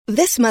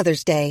This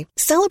Mother's Day,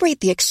 celebrate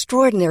the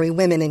extraordinary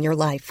women in your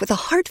life with a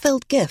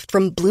heartfelt gift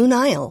from Blue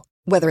Nile.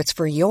 Whether it's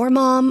for your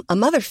mom, a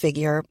mother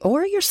figure,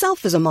 or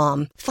yourself as a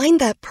mom, find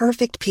that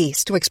perfect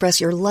piece to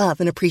express your love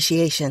and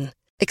appreciation.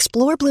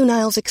 Explore Blue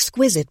Nile's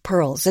exquisite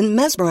pearls and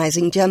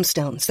mesmerizing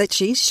gemstones that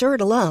she's sure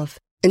to love.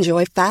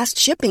 Enjoy fast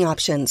shipping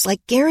options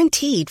like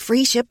guaranteed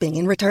free shipping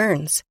and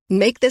returns.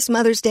 Make this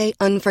Mother's Day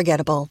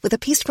unforgettable with a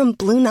piece from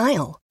Blue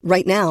Nile.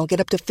 Right now, get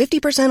up to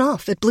 50%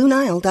 off at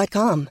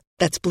BlueNile.com.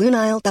 That's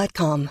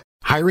BlueNile.com.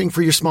 Hiring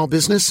for your small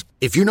business?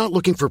 If you're not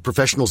looking for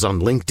professionals on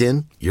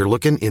LinkedIn, you're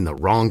looking in the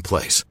wrong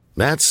place.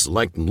 That's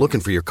like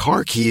looking for your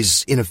car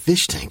keys in a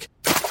fish tank.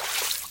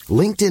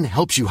 LinkedIn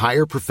helps you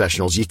hire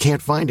professionals you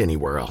can't find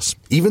anywhere else,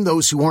 even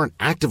those who aren't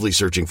actively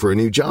searching for a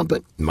new job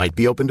but might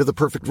be open to the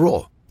perfect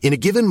role. In a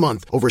given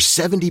month, over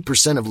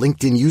 70% of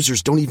LinkedIn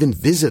users don't even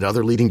visit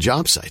other leading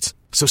job sites.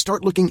 So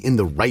start looking in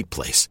the right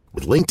place.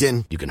 With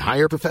LinkedIn, you can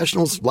hire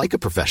professionals like a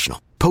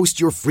professional. Post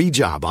your free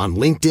job on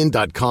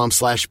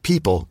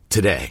linkedin.com/people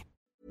today.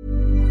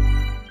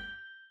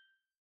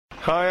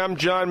 Hi, I'm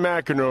John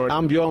McEnroe.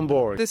 I'm Bjorn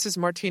Borg. This is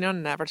Martina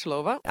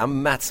Navratilova.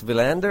 I'm Mats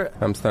Wilander.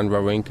 I'm Stan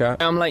Wawrinka.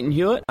 I'm Leighton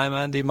Hewitt. I'm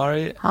Andy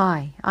Murray.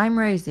 Hi, I'm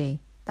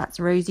Rosie. That's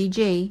Rosie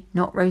G,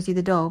 not Rosie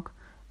the dog.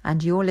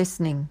 And you're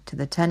listening to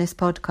the Tennis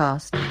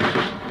Podcast.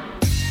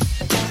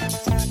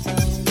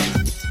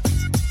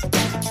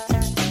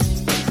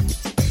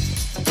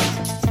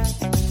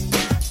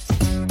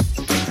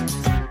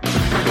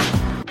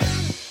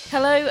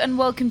 Hello and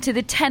welcome to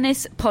the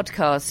Tennis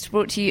Podcast,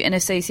 brought to you in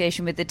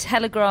association with The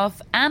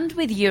Telegraph and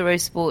with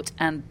Eurosport,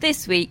 and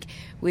this week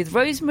with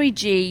Rosemary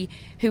G,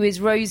 who is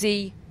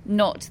Rosie,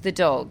 not the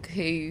dog,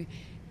 who,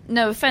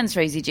 no offence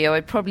Rosie G, I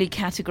would probably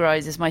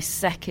categorise as my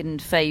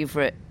second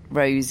favourite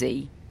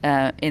Rosie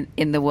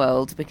in the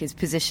world, because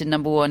position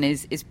number one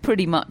is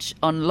pretty much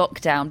on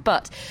lockdown.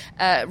 But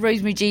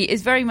Rosemary G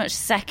is very much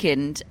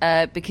second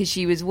because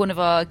she was one of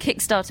our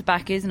Kickstarter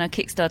backers in our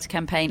Kickstarter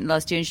campaign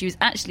last year, and she was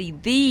actually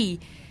the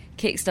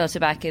Kickstarter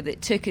backer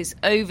that took us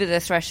over the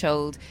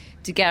threshold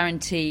to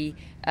guarantee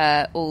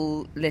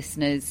all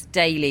listeners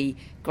daily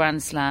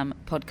Grand Slam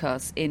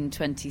podcasts in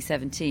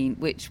 2017,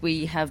 which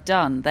we have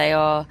done. They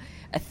are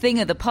a thing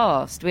of the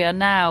past. We are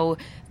now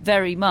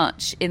very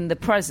much in the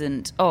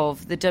present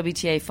of the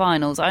WTA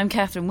finals. I'm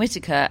Catherine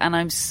Whitaker, and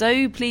I'm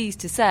so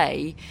pleased to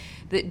say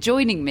that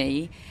joining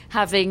me,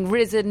 having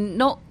risen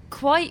not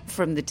quite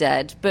from the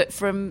dead, but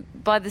from,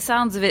 by the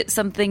sounds of it,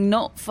 something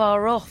not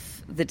far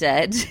off the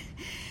dead,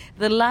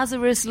 the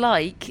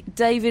Lazarus-like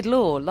David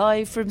Law,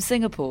 live from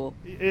Singapore.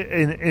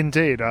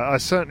 Indeed. I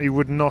certainly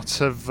would not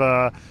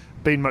have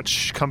been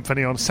much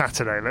company on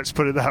Saturday, let's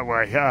put it that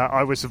way.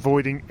 I was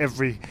avoiding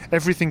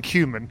everything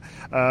human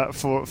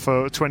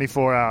for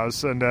 24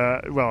 hours, and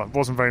well, it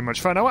wasn't very much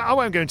fun. I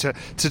won't go into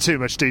too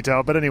much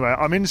detail, but anyway,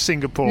 I'm in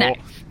Singapore. No.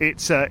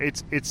 It's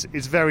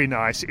very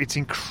nice. It's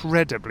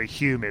incredibly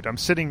humid. I'm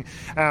sitting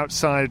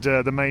outside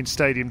the main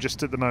stadium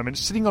just at the moment,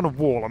 sitting on a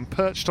wall. I'm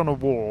perched on a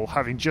wall,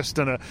 having just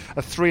done a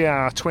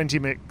 3-hour,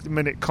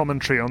 20-minute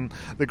commentary on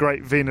the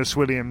great Venus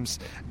Williams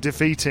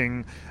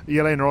defeating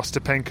Jelena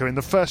Ostapenko in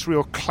the first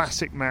real classic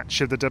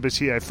match of the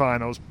WTA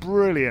finals.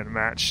 Brilliant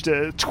match,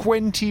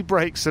 20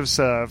 breaks of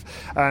serve,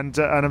 and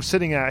I'm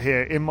sitting out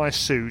here in my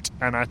suit,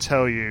 and I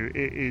tell you,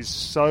 it is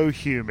so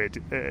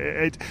humid.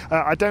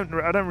 I don't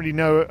really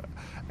know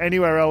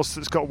anywhere else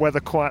that's got weather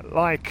quite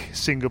like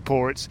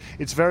Singapore.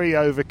 It's very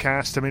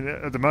overcast. I mean,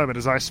 at the moment,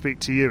 as I speak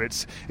to you,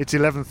 it's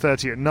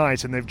 11:30 at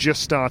night, and they've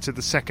just started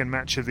the second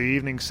match of the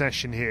evening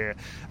session here.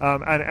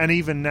 And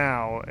even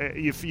now,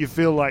 you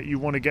feel like you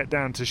want to get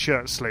down to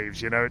shirt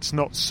sleeves. You know, it's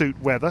not suit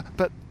weather,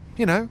 but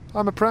you know,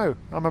 I'm a pro.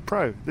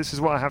 This is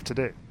what I have to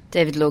do.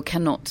 David Law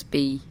cannot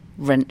be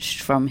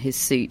wrenched from his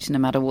suit, no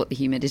matter what the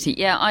humidity.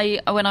 Yeah,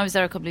 when I was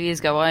there a couple of years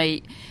ago,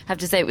 I have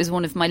to say it was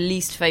one of my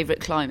least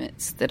favourite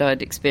climates that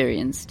I'd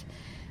experienced.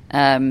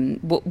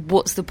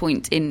 What's the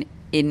point in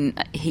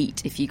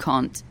heat if you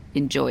can't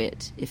enjoy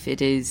it? If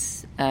it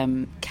is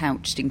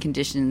couched in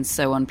conditions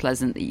so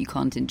unpleasant that you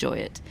can't enjoy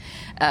it.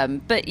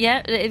 But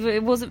yeah,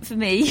 it wasn't for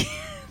me.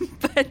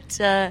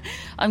 But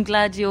I'm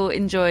glad you're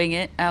enjoying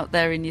it out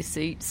there in your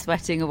suit,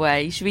 sweating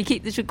away. Should we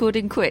keep this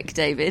recording quick,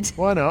 David?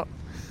 Why not?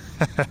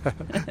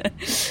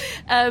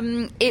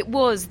 It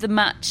was the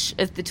match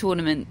of the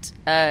tournament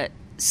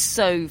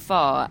so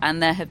far,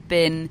 and there have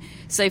been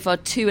so far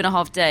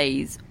 2.5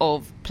 days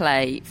of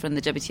play from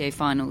the WTA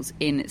finals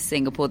in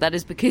Singapore. That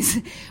is because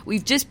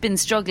we've just been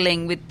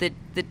struggling with the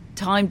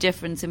time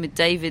difference, and with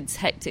David's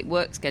hectic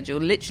work schedule,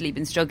 literally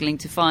been struggling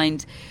to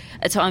find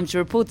a time to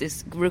record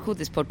this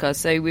podcast.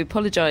 So we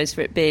apologise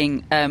for it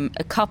being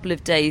a couple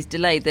of days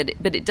delayed,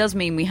 but it does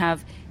mean we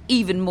have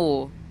even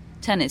more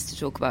tennis to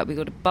talk about. We've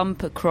got a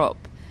bumper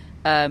crop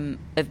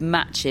of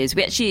matches.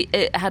 We actually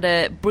had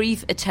a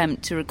brief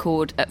attempt to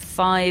record at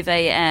 5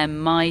 a.m.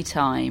 my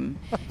time,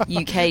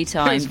 UK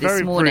time, this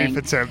very morning.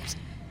 Brief attempt.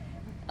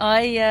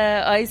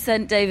 I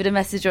sent David a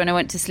message when I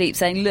went to sleep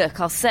saying, look,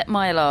 I'll set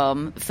my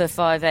alarm for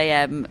 5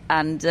 a.m.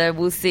 and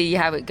we'll see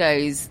how it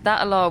goes.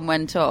 That alarm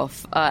went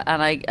off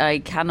and I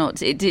cannot...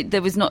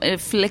 there was not a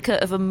flicker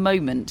of a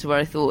moment where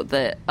I thought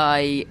that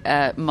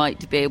I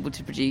might be able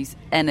to produce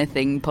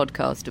anything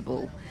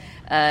podcastable.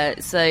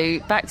 So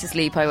back to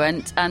sleep I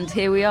went, and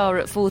here we are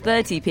at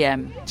 4:30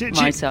 p.m.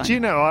 my time. Do you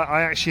know,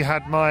 I actually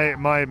had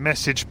my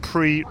message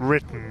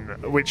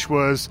pre-written, which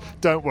was,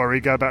 don't worry,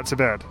 go back to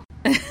bed.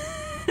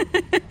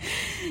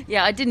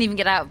 Yeah, I didn't even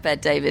get out of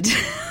bed, David.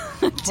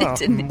 I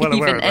didn't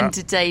even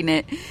entertain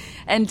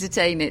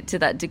it to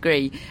that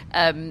degree.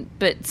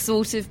 But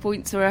sort of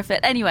points for effort.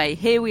 Anyway,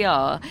 here we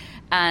are.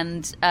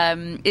 And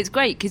it's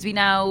great because we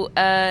now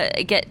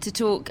get to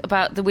talk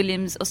about the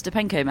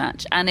Williams-Ostapenko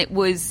match. And it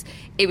was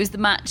the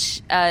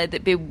match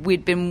that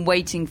we'd been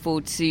waiting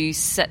for to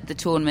set the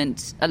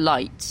tournament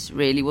alight,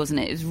 really, wasn't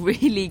it? It was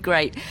really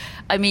great.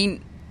 I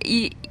mean...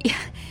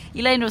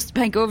 Jelena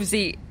Ostapenko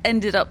obviously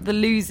ended up the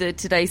loser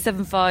today,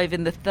 7-5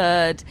 in the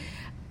third.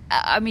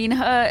 I mean,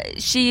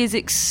 she is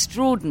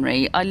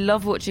extraordinary. I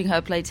love watching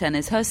her play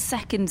tennis. Her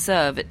second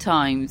serve at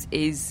times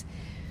is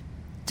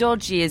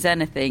dodgy as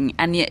anything,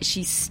 and yet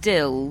she's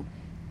still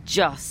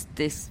just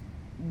this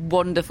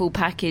wonderful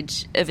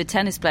package of a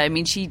tennis player. I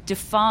mean, she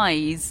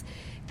defies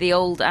the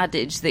old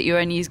adage that you're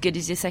only as good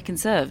as your second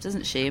serve,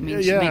 doesn't she? I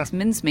mean, she makes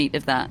mincemeat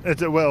of that.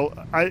 Well,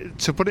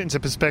 to put it into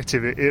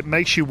perspective, it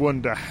makes you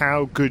wonder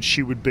how good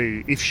she would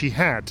be if she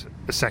had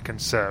a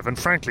second serve. And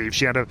frankly, if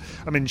she had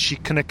she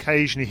can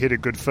occasionally hit a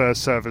good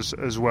first serve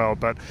as well,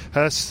 but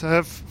her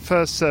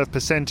first serve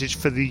percentage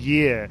for the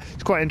year,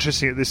 it's quite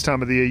interesting at this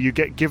time of the year. You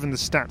get given the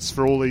stats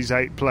for all these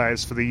 8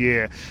 players for the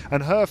year,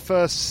 and her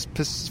first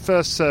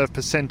serve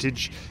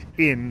percentage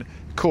in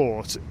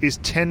court is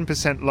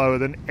 10% lower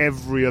than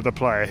every other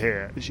player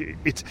here.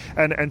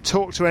 And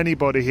talk to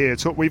anybody here.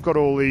 We've got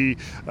all the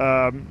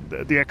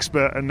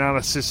expert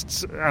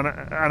analysts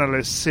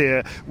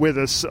here with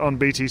us on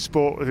BT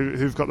Sport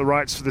who've got the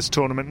rights for this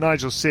tournament.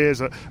 Nigel Sears,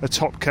 a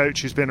top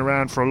coach who's been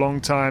around for a long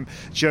time.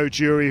 Joe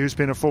Jury, who's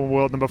been a former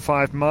world number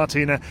 5.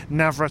 Martina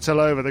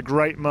Navratilova, the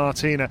great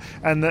Martina,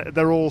 and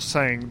they're all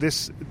saying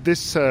this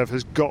serve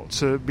has got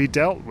to be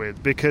dealt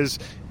with because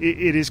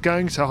it is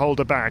going to hold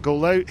her back.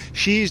 Although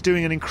she's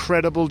doing an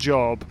incredible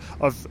job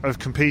of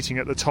competing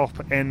at the top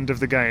end of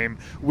the game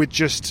with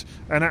just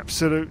an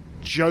absolute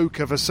joke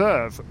of a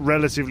serve,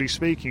 relatively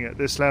speaking, at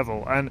this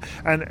level.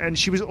 And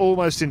she was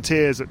almost in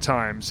tears at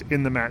times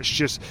in the match,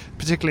 just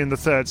particularly in the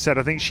third set.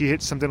 I think she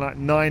hit something like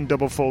 9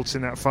 double faults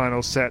in that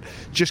final set.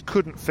 Just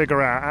couldn't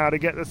figure out how to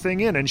get the thing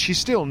in, and she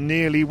still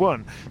nearly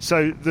won.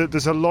 So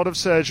there's a lot of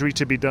surgery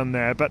to be done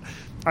there. But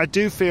I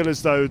do feel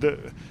as though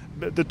the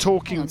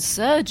talking... Hang on,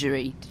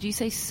 surgery? Did you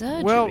say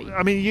surgery? Well,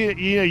 I mean,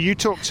 you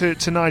talk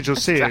to Nigel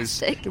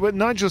Sears. Well,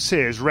 Nigel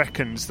Sears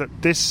reckons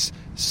that this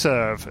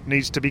serve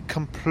needs to be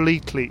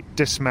completely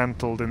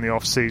dismantled in the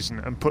off-season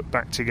and put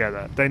back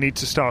together. They need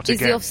to start again.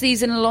 Is the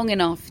off-season long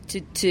enough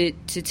to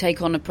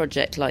take on a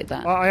project like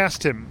that? I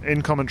asked him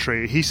in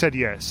commentary. He said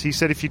yes. He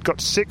said if you'd got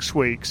 6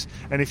 weeks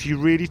and if you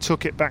really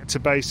took it back to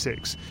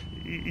basics,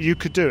 you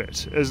could do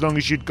it as long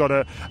as you'd got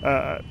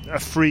a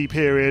free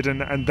period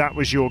and that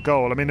was your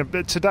goal. I mean,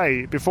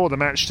 today, before the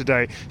match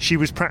today, she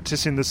was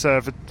practicing the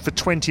serve for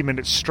 20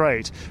 minutes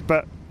straight,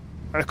 but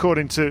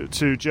according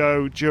to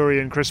Joe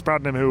Jury and Chris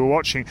Bradnam, who were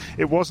watching,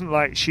 it wasn't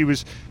like she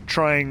was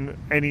trying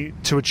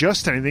to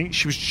adjust anything.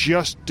 She was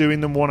just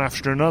doing them one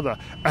after another,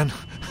 and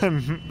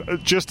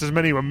just as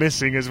many were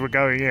missing as were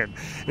going in.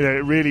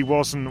 It really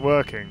wasn't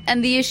working.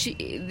 And the issue,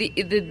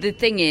 the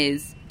thing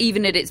is,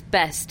 even at its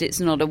best,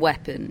 it's not a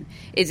weapon,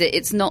 is it?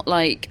 It's not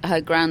like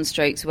her ground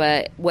strokes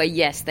where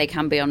yes, they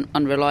can be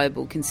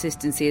unreliable.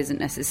 Consistency isn't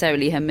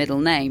necessarily her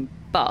middle name,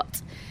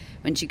 but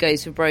when she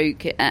goes for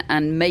broke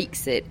and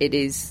makes it,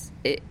 it's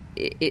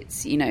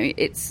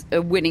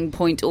a winning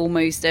point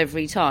almost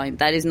every time.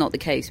 That is not the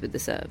case with the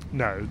serve.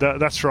 No,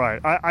 that's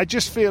right. I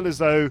just feel as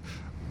though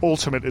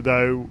ultimately,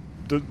 though,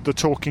 the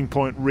talking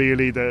point,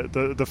 really,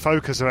 the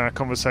focus of our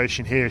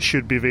conversation here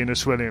should be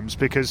Venus Williams,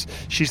 because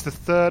she's the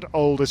 3rd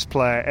oldest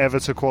player ever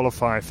to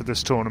qualify for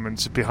this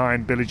tournament,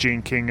 behind Billie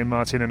Jean King and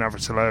Martina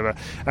Navratilova,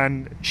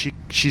 and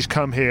she's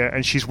come here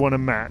and she's won a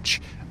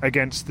match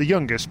against the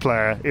youngest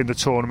player in the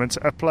tournament,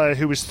 a player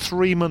who was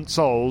 3 months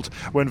old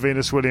when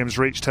Venus Williams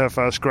reached her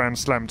first Grand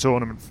Slam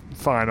tournament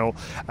final,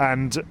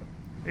 and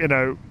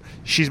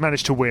she's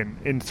managed to win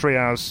in 3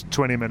 hours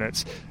 20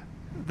 minutes.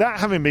 That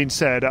having been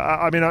said,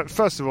 I mean,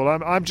 first of all,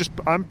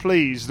 I'm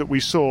pleased that we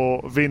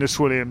saw Venus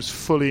Williams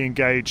fully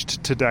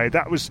engaged today.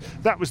 That was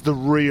the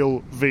real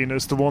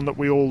Venus, the one that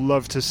we all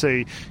love to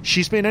see.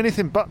 She's been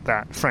anything but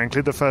that,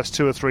 frankly, the first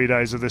 2 or 3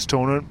 days of this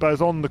tournament,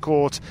 both on the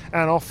court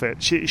and off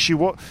it.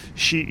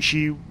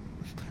 She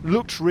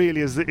looked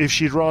really as if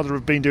she'd rather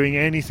have been doing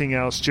anything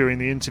else during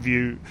the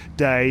interview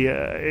day.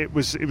 It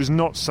was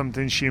not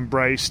something she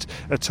embraced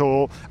at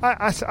all.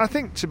 I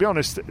think, to be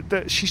honest,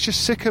 that she's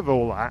just sick of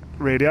all that,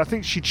 really. I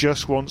think she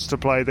just wants to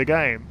play the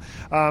game.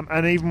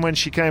 And even when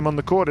she came on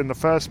the court in the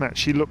first match,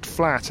 she looked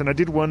flat, and I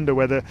did wonder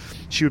whether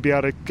she would be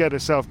able to get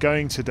herself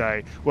going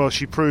today. Well,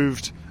 she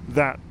proved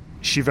that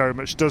she very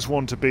much does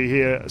want to be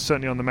here,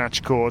 certainly on the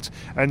match court,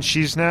 and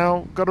she's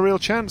now got a real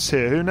chance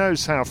here. Who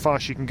knows how far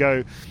she can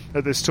go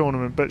at this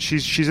tournament, but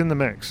she's in the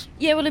mix.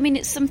 Yeah, well, I mean,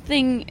 it's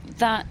something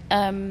that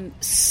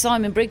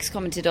Simon Briggs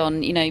commented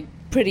on,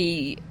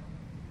 pretty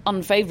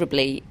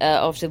unfavourably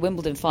after the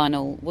Wimbledon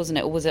final, wasn't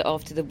it? Or was it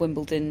after the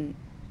Wimbledon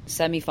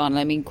semi-final?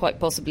 I mean, quite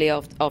possibly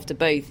after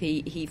both.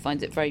 He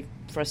finds it very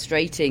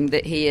frustrating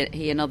that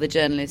he and other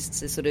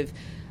journalists are sort of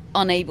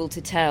unable to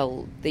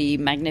tell the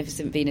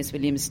magnificent Venus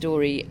Williams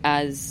story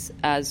as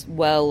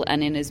well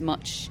and in as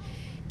much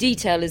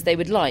detail as they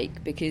would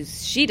like,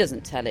 because she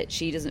doesn't tell it.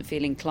 She doesn't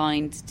feel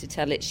inclined to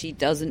tell it. She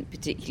doesn't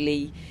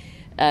particularly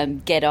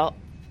get up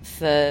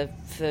for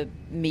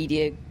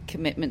media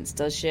commitments,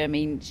 does she? I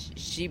mean,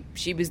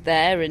 she was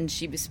there and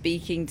she was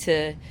speaking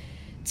to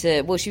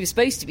well, she was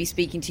supposed to be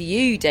speaking to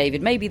you,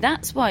 David. Maybe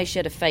that's why she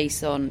had a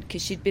face on,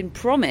 because she'd been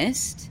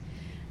promised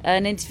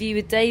an interview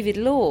with David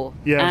Law.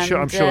 Yeah, I'm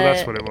sure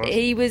that's what it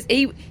was.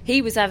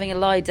 He was having a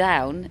lie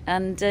down,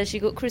 and she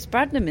got Chris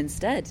Bradnam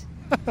instead.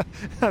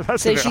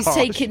 That's so a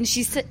bit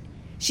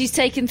she's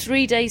taken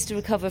 3 days to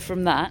recover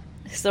from that.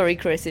 Sorry,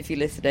 Chris, if you're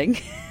listening.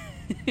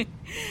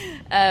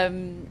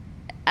 So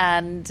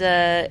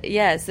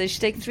she's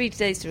taken 3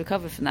 days to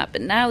recover from that.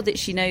 But now that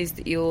she knows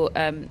that you're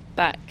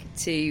back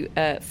to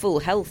full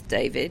health,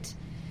 David,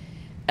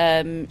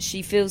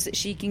 she feels that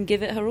she can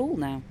give it her all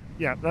now.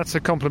 Yeah, that's a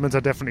compliment I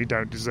definitely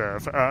don't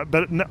deserve.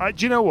 But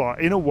do you know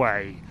what? In a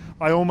way,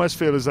 I almost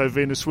feel as though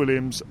Venus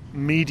Williams,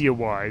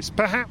 media-wise,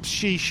 perhaps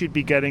she should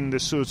be getting the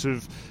sort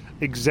of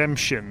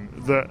exemption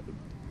that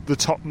the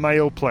top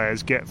male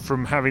players get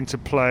from having to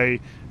play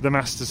the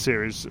Masters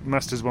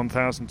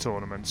 1000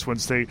 tournaments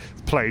once they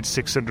played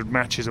 600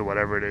 matches or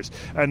whatever it is.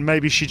 And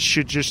maybe she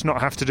should just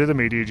not have to do the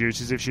media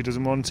duties if she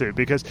doesn't want to,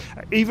 because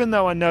even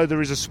though I know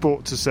there is a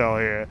sport to sell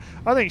here,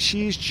 I think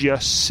she's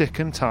just sick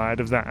and tired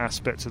of that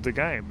aspect of the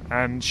game,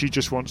 and she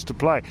just wants to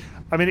play.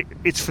 I mean,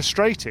 it's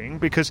frustrating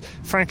because,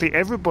 frankly,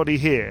 everybody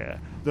here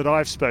that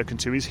I've spoken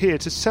to is here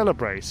to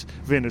celebrate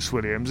Venus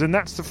Williams, and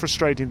that's the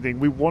frustrating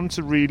thing. We want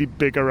to really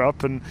big her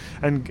up and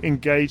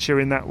engage her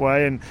in that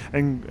way and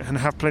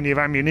have plenty of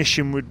ammunition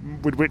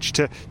with which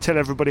to tell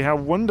everybody how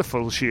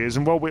wonderful she is.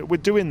 And while we're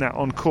doing that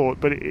on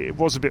court, but it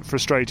was a bit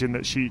frustrating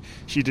that she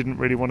didn't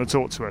really want to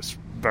talk to us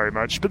very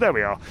much. But there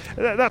we are.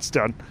 That's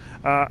done.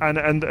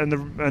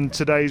 And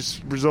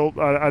today's result,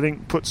 I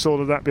think, puts all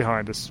of that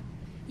behind us.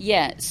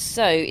 Yeah,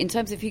 so in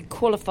terms of who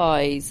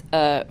qualifies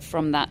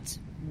from that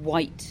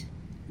white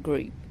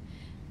group,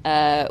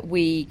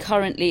 we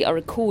currently are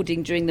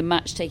recording during the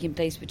match taking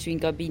place between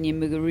Garbiñe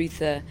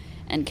Muguruza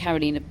and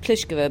Karolina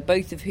Pliskova,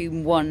 both of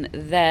whom won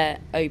their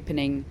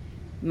opening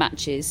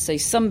matches. So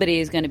somebody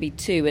is going to be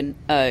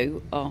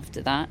 2-0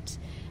 after that,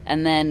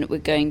 and then we're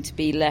going to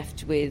be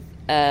left with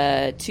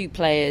 2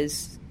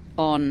 players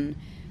on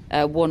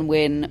 1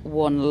 win,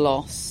 1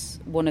 loss.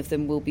 One of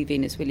them will be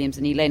Venus Williams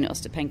and Elena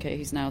Ostapenko,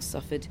 who's now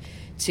suffered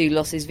 2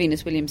 losses.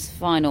 Venus Williams'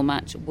 final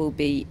match will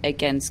be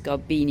against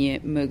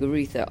Garbiñe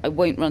Muguruza. I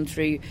won't run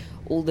through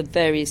all the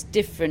various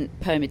different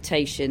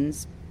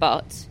permutations,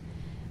 but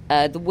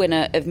the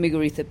winner of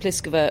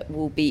Muguruza-Pliskova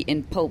will be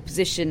in pole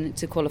position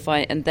to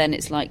qualify, and then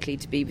it's likely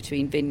to be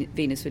between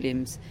Venus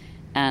Williams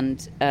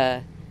and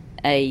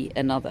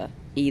another.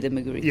 Either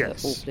Muguruza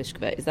or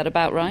Pliskova. Is that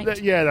about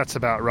right? Yeah, that's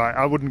about right.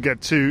 I wouldn't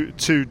get too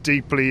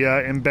deeply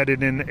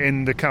embedded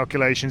in the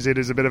calculations. It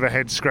is a bit of a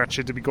head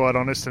scratcher, to be quite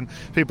honest, and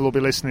people will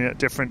be listening at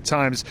different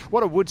times.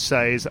 What I would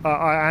say is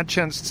I had a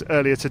chance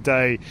earlier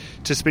today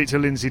to speak to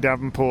Lindsay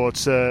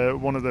Davenport,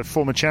 one of the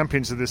former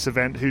champions of this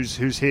event,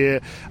 who's here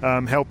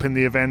helping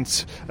the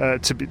event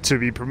to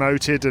be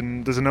promoted,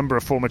 and there's a number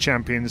of former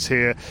champions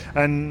here.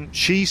 And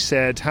she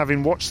said,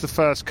 having watched the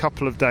first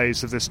couple of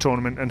days of this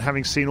tournament and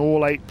having seen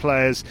all 8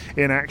 players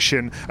in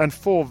action, and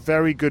 4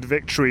 very good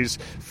victories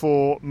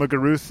for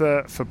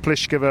Muguruza, for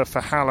Pliskova, for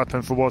Halep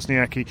and for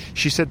Wozniacki,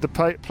 she said the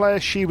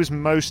player she was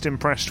most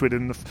impressed with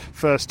in the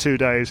first 2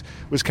 days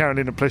was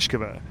Karolina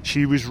Pliskova.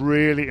 She was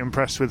really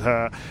impressed with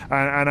her,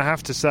 and I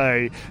have to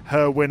say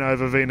her win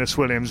over Venus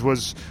Williams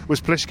was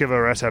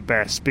Pliskova at her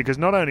best, because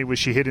not only was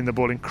she hitting the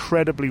ball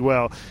incredibly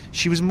well,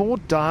 she was more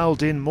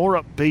dialed in, more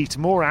upbeat,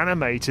 more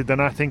animated than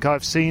I think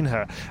I've seen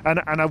her, and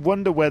I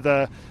wonder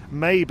whether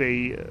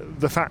maybe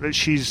the fact that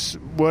she's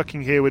working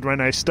here with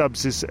Renee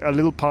Stubbs is a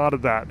little part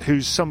of that,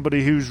 who's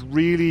somebody who's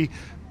really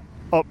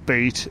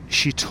upbeat.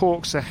 She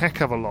talks a heck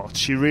of a lot.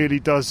 She really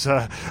does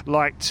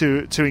like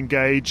to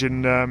engage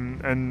and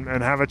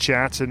have a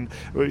chat, and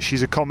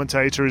she's a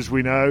commentator, as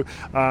we know,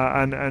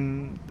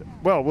 and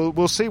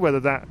we'll see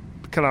whether that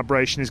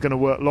collaboration is going to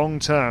work long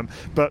term.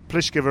 But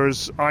Pliskova,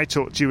 as I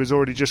talked to you, has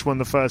already just won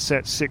the first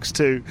set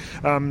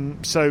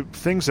 6-2. So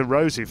things are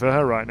rosy for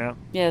her right now.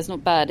 Yeah, it's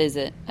not bad, is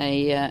it?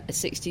 A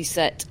 6-2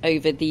 set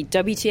over the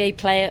WTA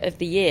Player of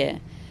the Year.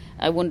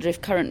 I wonder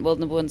if current world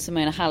number one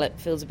Simona Halep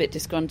feels a bit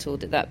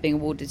disgruntled at that being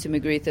awarded to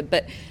Muguruza.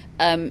 But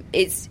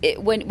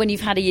when you've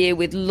had a year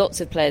with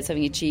lots of players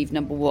having achieved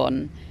number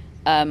one,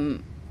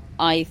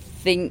 I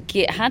think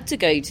it had to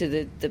go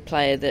to the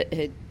player that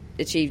had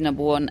achieved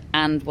number one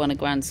and won a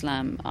Grand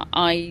Slam.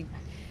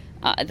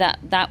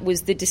 That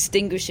was the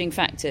distinguishing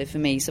factor for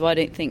me. So I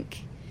don't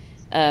think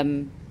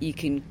you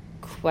can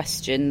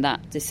question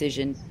that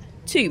decision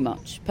too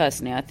much.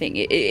 Personally, I think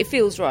it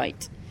feels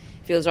right.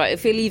 It'll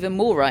feel even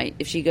more right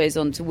if she goes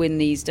on to win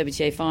these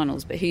WTA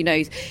finals, but who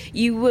knows.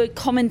 You were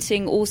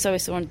commenting also, I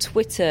saw on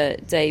Twitter,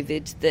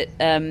 David, that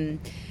and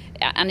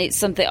it's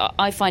something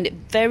I find it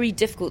very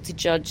difficult to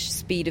judge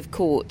speed of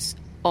court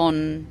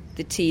on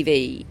the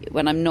TV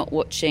when I'm not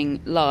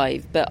watching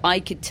live, but I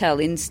could tell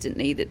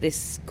instantly that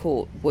this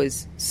court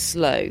was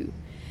slow.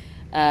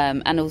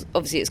 And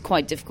obviously it's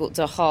quite difficult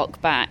to hark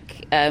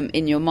back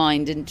in your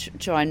mind and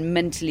try and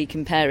mentally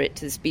compare it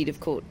to the speed of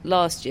court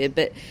last year,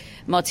 but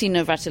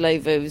Martina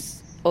Navratilova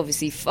was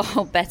obviously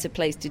far better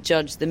placed to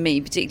judge than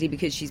me, particularly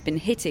because she's been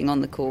hitting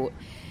on the court,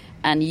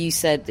 and you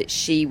said that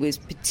she was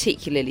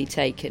particularly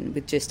taken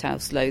with just how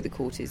slow the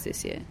court is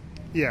this year.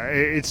 Yeah,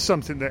 it's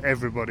something that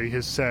everybody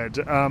has said.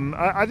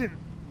 I think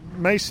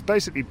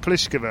basically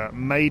Pliskova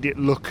made it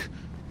look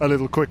a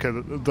little quicker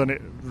than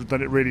it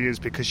really is,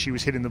 because she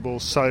was hitting the ball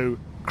so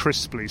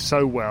crisply,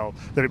 so well,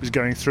 that it was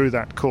going through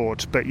that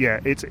court. But yeah,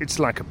 it's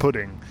like a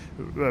pudding,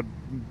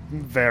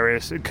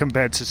 various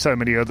compared to so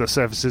many other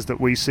surfaces that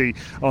we see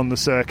on the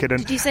circuit.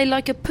 And did you say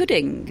like a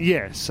pudding?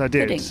 Yes, I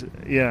did.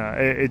 Pudding. Yeah,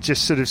 it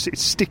just sort of,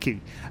 it's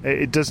sticky.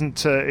 It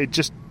doesn't. It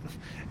just.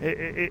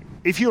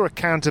 If you're a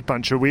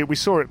counterpuncher, we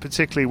saw it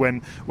particularly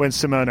when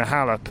Simona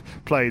Halep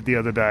played the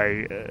other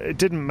day. It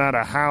didn't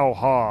matter how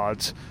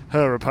hard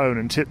her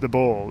opponent hit the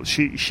ball.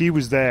 She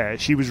was there.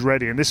 She was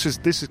ready. And this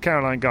is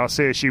Caroline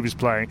Garcia she was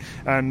playing.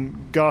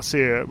 And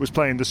Garcia was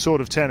playing the sort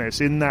of tennis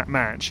in that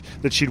match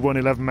that she'd won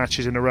 11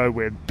 matches in a row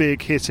with.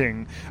 Big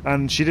hitting.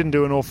 And she didn't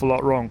do an awful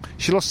lot wrong.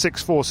 She lost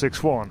 6-4,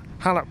 6-1.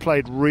 Halep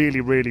played really,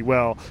 really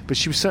well, but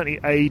she was certainly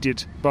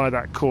aided by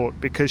that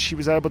court because she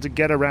was able to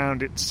get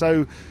around it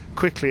so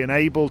quickly and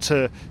able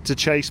to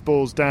chase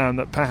balls down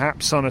that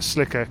perhaps on a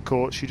slicker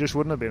court she just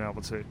wouldn't have been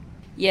able to.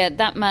 Yeah,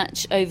 that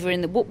match over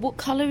in the what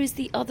colour is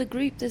the other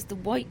group? There's the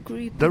white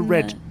group. The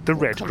red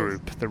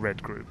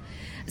group.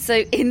 So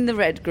in the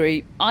red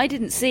group, I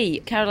didn't see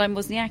Caroline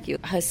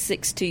Wozniacki, her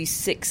 6-2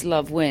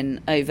 6-love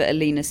win over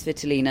Alina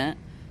Svitolina.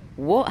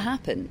 What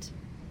happened?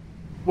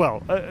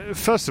 Well,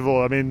 first of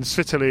all, I mean,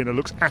 Svitolina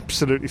looks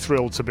absolutely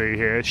thrilled to be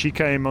here. She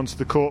came onto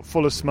the court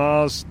full of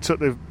smiles,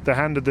 took the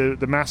hand of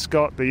the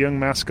mascot, the young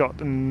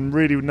mascot, and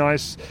really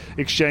nice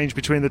exchange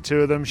between the two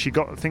of them. She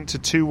got, I think, to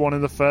 2-1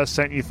 in the first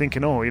set. You're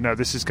thinking, oh,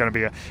 this is going to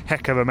be a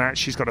heck of a match.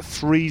 She's got a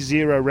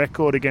 3-0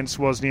 record against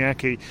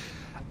Wozniacki.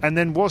 And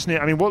then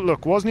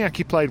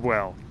Wozniacki played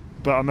well,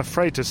 but I'm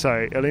afraid to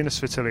say Alina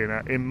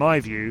Svitolina, in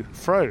my view,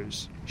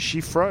 froze.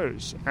 She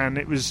froze, and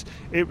it was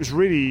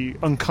really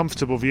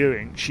uncomfortable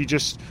viewing. She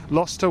just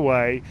lost her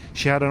way.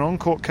 She had an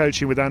on-court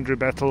coaching with Andrew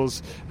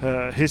Bettles,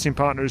 her hitting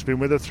partner who's been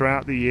with her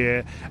throughout the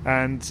year,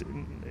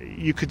 and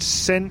you could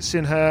sense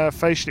in her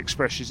facial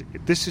expressions,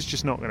 this is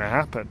just not going to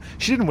happen.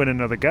 She didn't win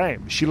another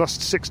game. She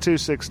lost 6-2,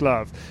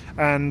 6-love,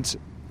 and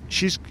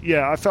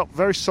I felt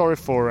very sorry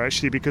for her,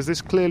 actually, because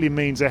this clearly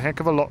means a heck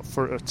of a lot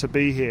for her to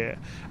be here,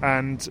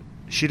 and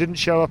she didn't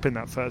show up in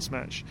that first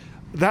match.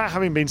 That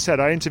having been said,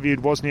 I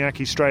interviewed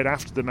Wozniacki straight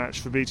after the match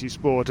for BT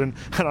Sport, and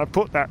I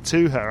put that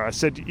to her. I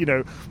said,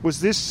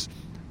 was this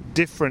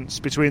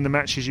difference between the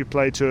matches you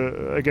played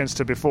against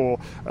her before,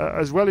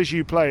 as well as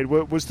you played,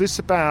 was this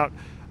about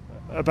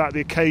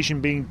the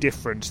occasion being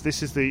different?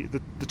 This is the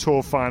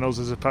tour finals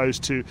as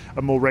opposed to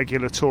a more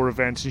regular tour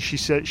event. And she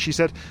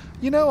said,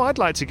 I'd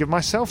like to give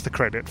myself the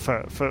credit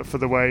for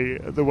the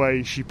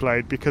way she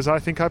played, because I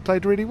think I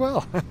played really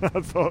well. I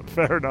thought,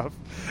 fair enough.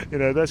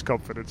 There's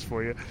confidence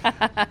for you.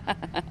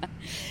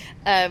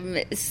 So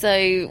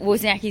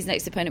Wozniacki's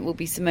next opponent will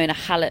be Simona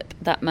Halep.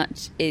 That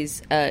match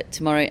is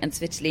tomorrow, and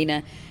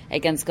Svitolina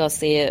against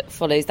Garcia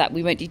follows that.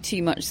 We won't do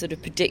too much sort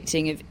of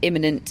predicting of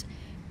imminent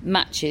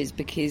matches,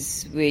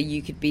 because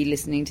you could be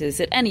listening to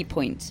this at any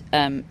point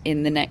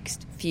in the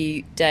next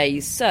few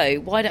days. So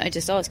why don't I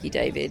just ask you,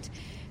 David,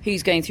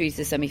 who's going through to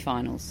the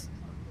semi-finals?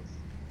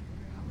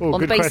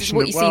 On the basis of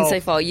what you've seen so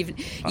far,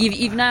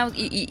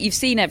 you've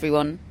seen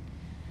everyone.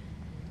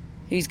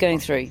 Who's going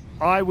through?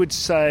 I would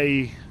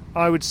say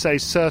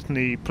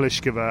certainly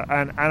Pliskova,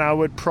 and I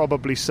would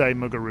probably say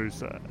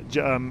Muguruza.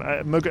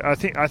 I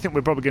think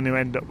we're probably going to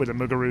end up with a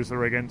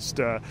Muguruza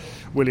against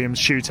Williams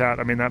shootout.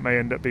 I mean, that may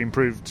end up being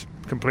proved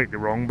completely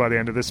wrong by the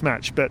end of this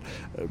match. But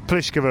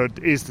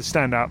Pliskova is the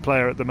standout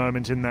player at the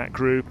moment in that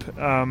group.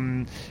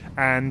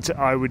 And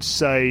I would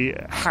say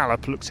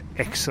Halep looked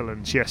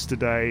excellent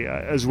yesterday,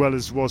 as well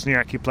as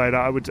Wozniacki played.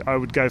 I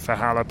would go for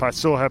Halep. I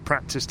saw her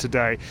practice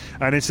today,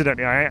 and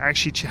incidentally, I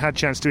actually had a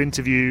chance to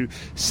interview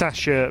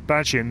Sasha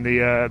Bajin,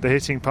 the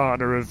hitting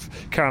partner of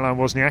Caroline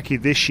Wozniacki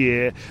this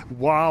year,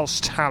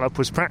 whilst Halep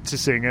was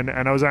practicing, and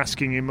I was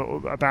asking him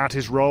about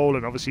his role,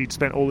 and obviously he'd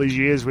spent all these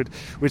years with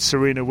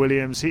Serena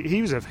Williams.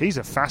 He's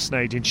a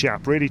fascinating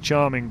chap, really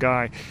charming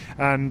guy,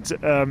 and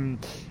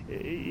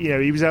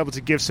he was able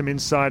to give some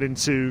insight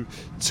into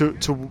to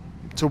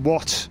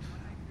what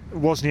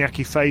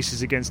Wozniacki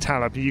faces against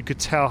Halep. You could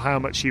tell how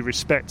much he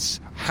respects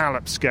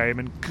Halep's game,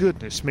 and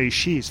goodness me,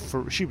 she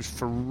was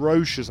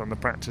ferocious on the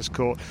practice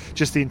court.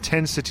 Just the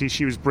intensity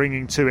she was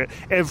bringing to it.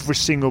 Every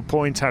single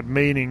point had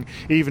meaning,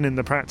 even in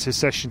the practice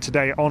session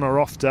today, on or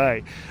off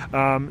day.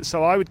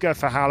 So I would go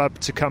for Halep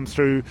to come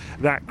through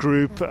that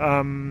group,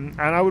 and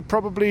I would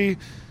probably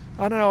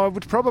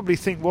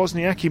think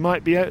Wozniacki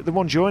might be the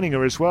one joining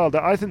her as well.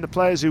 I think the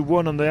players who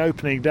won on the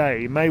opening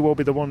day may well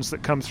be the ones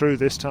that come through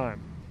this time.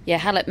 Yeah,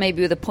 Halep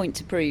maybe with a point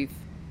to prove,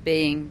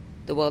 being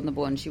the world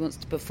number one. She wants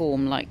to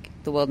perform like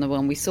the world number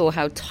one. We saw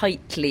how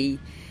tightly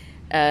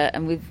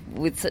and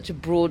with such a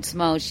broad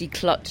smile she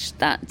clutched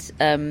that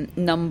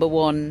number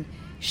one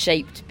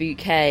shaped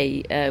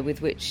bouquet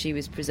with which she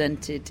was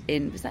presented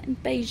in... Was that in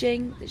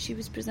Beijing that she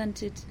was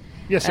presented?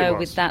 Yes, it was.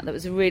 With that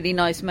was a really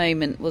nice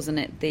moment, wasn't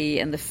it?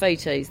 And the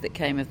photos that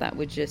came of that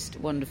were just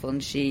wonderful.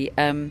 And she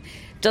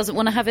doesn't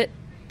want to have it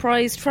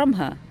prized from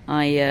her,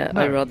 I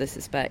rather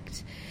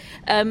suspect.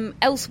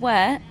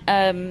 Elsewhere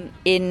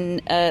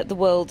in the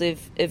world of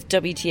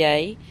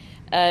WTA,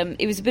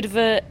 it was a bit of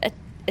a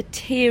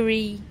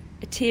teary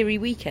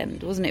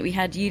weekend, wasn't it? We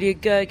had Julia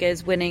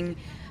Gerges winning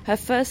her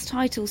first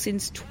title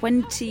since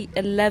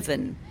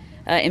 2011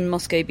 in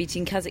Moscow,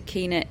 beating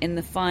Kasatkina in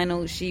the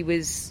final. She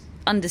was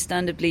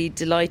understandably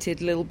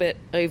delighted, a little bit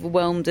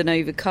overwhelmed and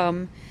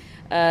overcome.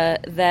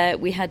 There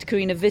we had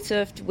Karina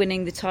Vitoft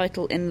winning the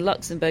title in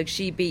Luxembourg.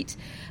 She beat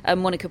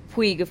Monica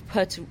Puig of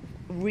Puerto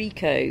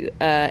Rico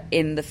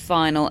in the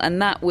final,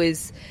 and that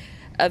was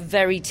a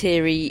very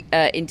teary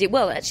indeed.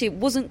 Well, actually it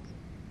wasn't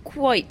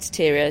quite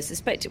teary. I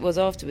suspect it was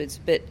afterwards,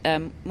 but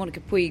Monica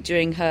Puig,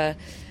 during her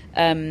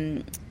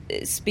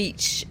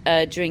speech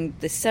during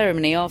the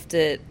ceremony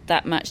after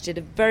that match, did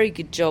a very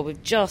good job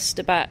of just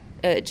about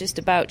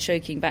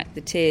choking back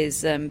the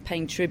tears,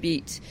 paying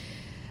tribute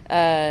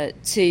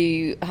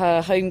to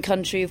her home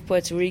country of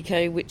Puerto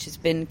Rico, which has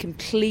been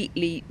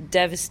completely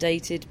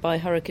devastated by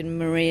Hurricane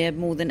Maria.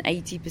 More than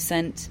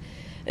 80%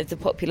 of the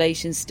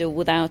population still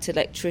without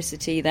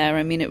electricity there.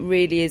 I mean, it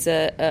really is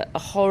a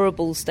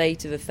horrible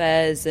state of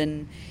affairs,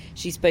 and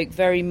she spoke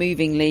very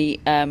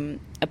movingly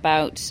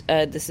about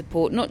the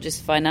support, not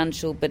just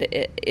financial but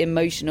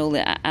emotional,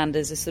 and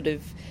as a sort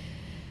of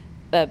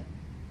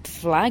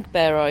flag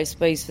bearer, I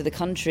suppose, for the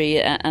country,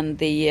 and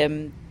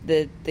the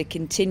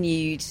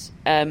continued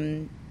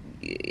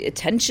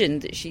attention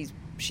that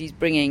she's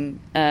bringing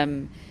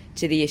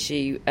to the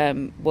issue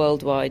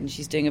worldwide, and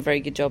she's doing a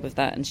very good job of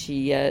that. And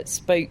she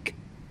spoke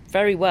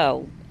very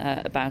well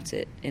about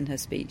it in her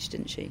speech,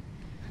 didn't she?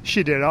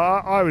 She did.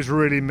 I was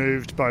really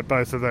moved by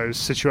both of those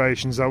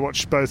situations. I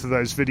watched both of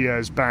those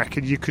videos back,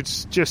 and you could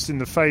just, in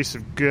the face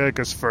of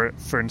Gerges,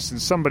 for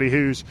instance, somebody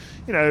who's,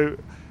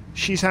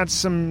 she's had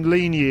some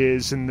lean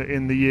years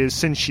in the years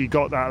since she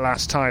got that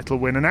last title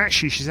win, and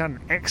actually she's had an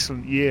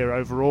excellent year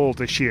overall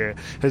this year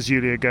as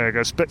Julia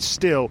Gerges, but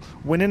still,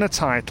 winning a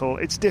title,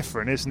 it's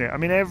different, isn't it? I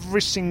mean,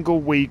 every single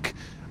week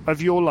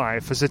of your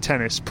life as a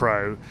tennis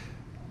pro,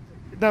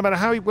 no matter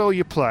how well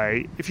you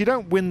play, if you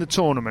don't win the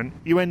tournament,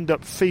 you end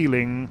up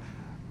feeling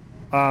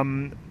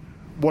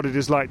what it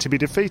is like to be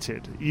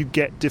defeated. You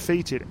get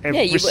defeated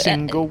every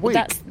single week.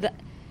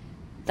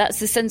 That's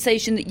the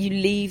sensation that you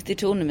leave the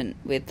tournament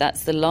with.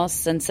 That's the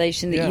last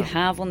sensation that you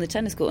have on the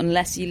tennis court,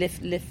 unless you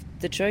lift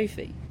the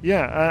trophy.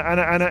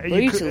 Yeah,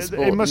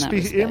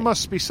 it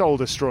must be soul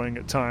destroying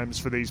at times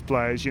for these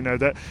players.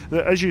 That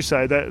as you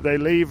say, they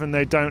leave and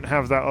they don't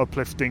have that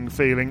uplifting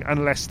feeling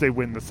unless they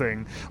win the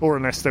thing or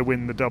unless they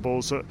win the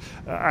doubles.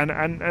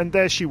 And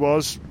there she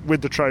was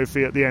with the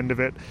trophy at the end of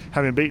it,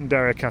 having beaten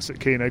Daria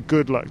Kasatkina.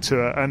 Good luck to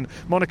her. And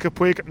Monica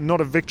Puig,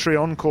 not a victory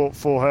on court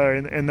for her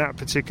in that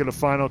particular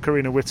final.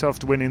 Karina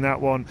Vitoft winning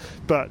that one.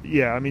 But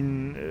yeah, I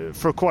mean,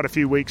 for quite a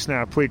few weeks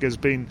now, Puig has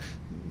been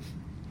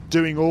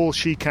doing all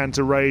she can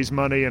to raise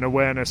money and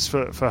awareness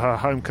for her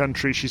home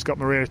country. She's got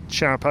Maria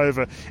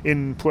Sharapova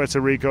in Puerto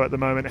Rico at the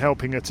moment,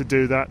 helping her to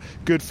do that.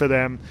 Good for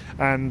them,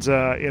 and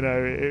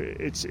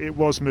it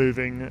was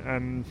moving,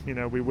 and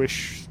we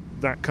wish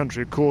that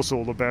country, of course,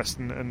 all the best,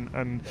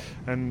 and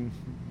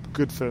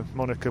good for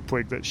Monica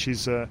Puig that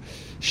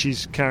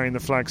she's carrying the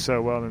flag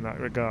so well in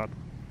that regard.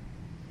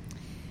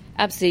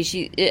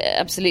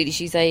 Absolutely,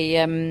 she's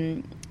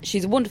a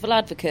wonderful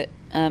advocate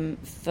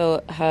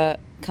for her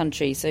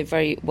country, so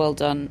very well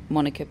done,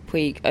 Monica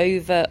Puig.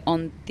 Over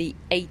on the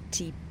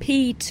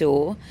ATP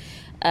tour,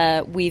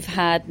 we've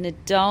had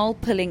Nadal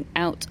pulling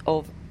out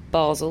of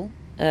Basel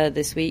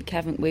this week,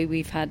 haven't we?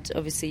 We've had,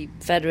 obviously,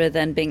 Federer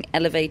then being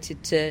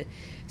elevated to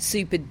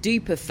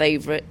super-duper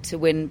favourite to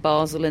win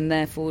Basel and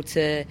therefore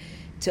to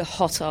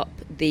hot up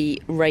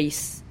the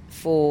race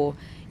for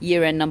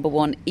year-end number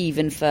one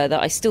even further.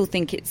 I still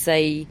think it's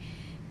a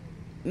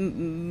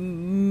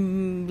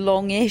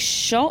longish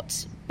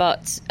shot,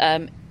 but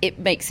it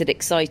makes it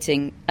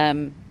exciting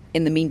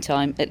in the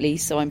meantime, at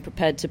least, so I'm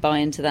prepared to buy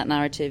into that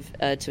narrative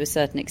to a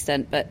certain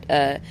extent. But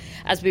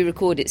as we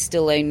record, it's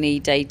still only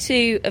day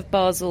 2 of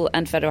Basel,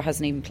 and Federer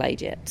hasn't even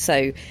played yet.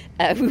 So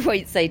we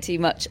won't say too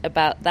much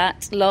about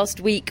that.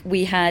 Last week,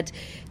 we had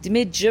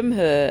Damir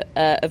Dzumhur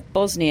of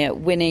Bosnia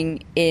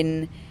winning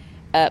in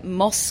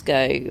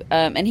Moscow.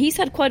 And he's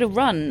had quite a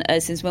run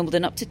since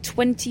Wimbledon, up to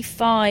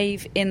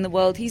 25 in the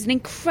world. He's an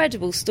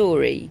incredible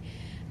story,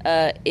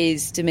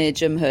 is Damir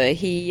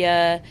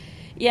Dzumhur.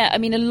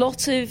 A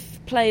lot of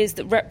players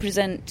that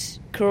represent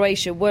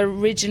Croatia were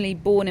originally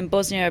born in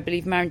Bosnia. I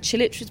believe Marin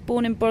Cilic was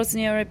born in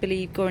Bosnia. I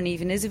believe Goran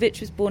Ivanisevic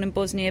was born in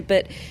Bosnia.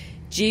 But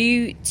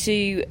due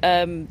to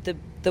the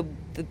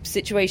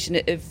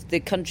situation of the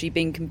country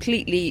being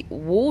completely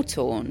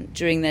war-torn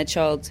during their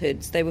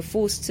childhoods, they were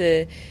forced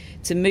to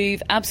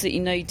move. Absolutely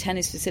no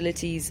tennis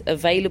facilities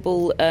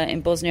available in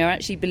Bosnia. I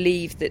actually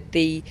believe that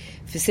the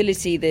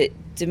facility that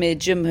Damir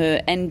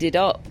Dzumhur ended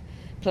up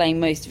playing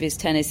most of his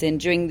tennis in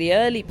during the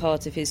early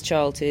part of his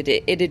childhood,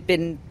 it had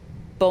been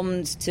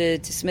bombed to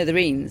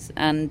smithereens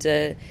and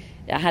it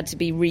had to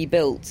be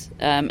rebuilt,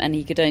 and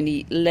he could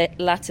only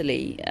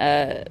latterly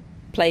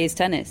play his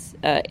tennis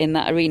in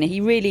that arena. He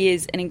really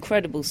is an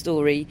incredible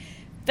story,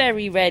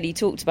 very rarely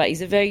talked about.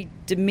 He's a very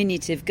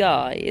diminutive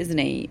guy, isn't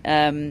he?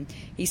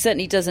 He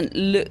certainly doesn't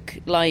look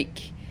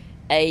like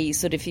a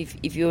sort of,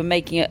 if you were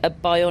making a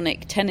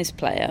bionic tennis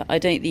player, I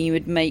don't think you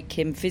would make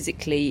him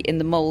physically in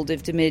the mould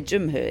of Damir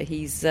Dzumhur.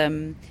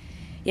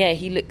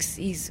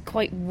 He's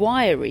quite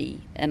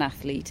wiry, an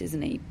athlete,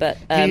 isn't he? But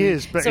he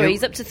is. But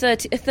he's up to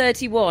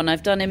 31.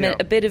 I've done him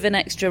a bit of an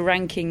extra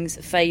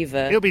rankings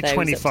favour. He'll be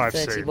 25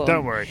 soon.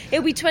 Don't worry.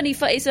 He'll be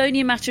 25. It's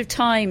only a matter of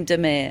time,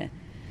 Damir.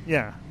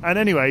 Yeah, and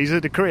anyway, he's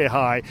at a career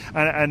high,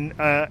 and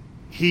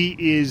he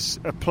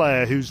is a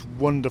player who's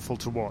wonderful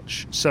to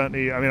watch.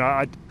 Certainly, I mean,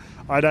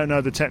 I don't know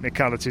the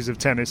technicalities of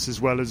tennis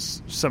as well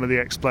as some of the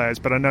ex-players,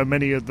 but I know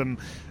many of them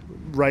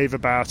rave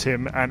about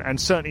him, and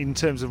certainly in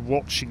terms of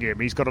watching him,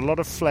 he's got a lot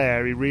of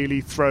flair. He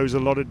really throws a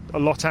lot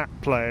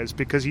at players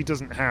because he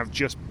doesn't have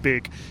just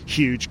big,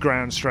 huge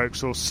ground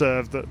strokes or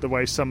serve the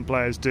way some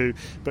players do,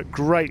 but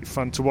great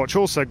fun to watch.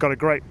 Also got a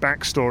great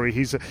backstory.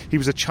 He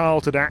was a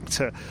childhood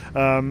actor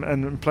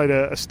and played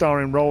a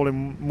starring role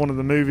in one of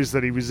the movies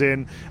that he was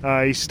in.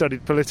 He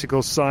studied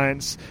political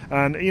science,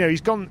 and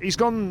he's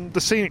gone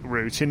the scenic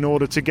route in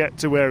order to get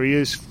to where he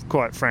is,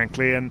 quite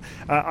frankly. And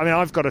I mean,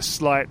 I've got a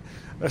slight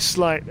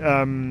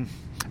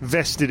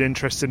vested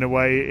interest in a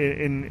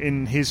way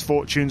in his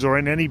fortunes, or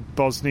in any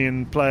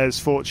Bosnian player's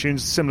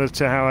fortunes, similar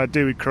to how I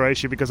do with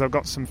Croatia, because I've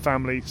got some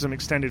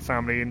extended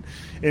family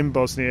in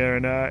Bosnia,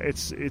 and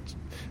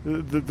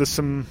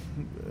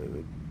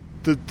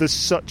there's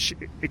such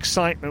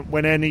excitement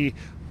when any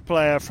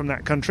player from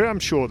that country, I'm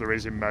sure there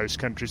is in most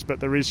countries, but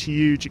there is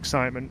huge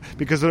excitement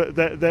because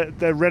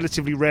they're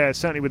relatively rare.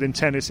 Certainly within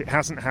tennis, it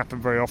hasn't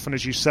happened very often,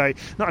 as you say.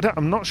 No,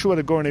 I'm not sure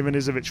whether Goran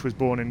Ivanisevic was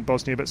born in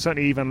Bosnia, but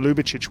certainly Ivan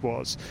Lubicic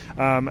was,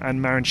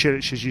 and Marin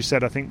Cilic, as you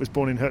said, I think was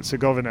born in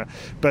Herzegovina.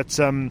 But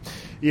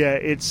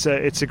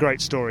it's a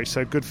great story,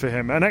 so good for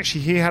him. And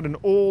actually, he had an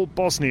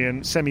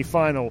all-Bosnian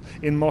semi-final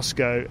in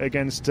Moscow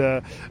against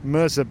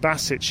Mirza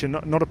Basic,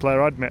 and not a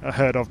player I'd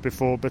heard of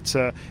before, but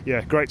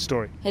great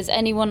story. Has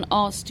anyone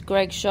asked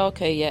Greg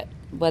Sharko yet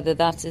whether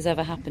that has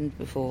ever happened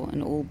before,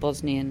 an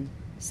all-Bosnian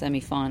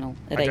semi-final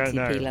at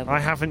ATP level? I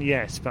haven't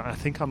yet, but I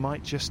think I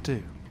might just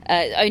do.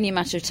 Only a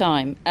matter of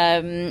time.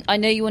 I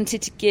know you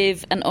wanted to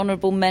give an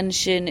honourable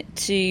mention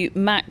to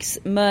Max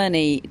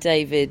Mirny,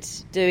 David,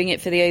 doing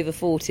it for the over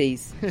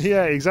 40s.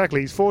 Yeah,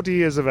 exactly. He's 40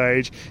 years of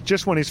age,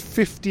 just won his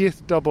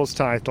 50th doubles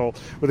title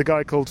with a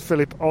guy called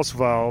Philip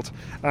Oswald,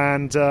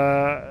 and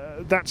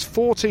that's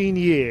 14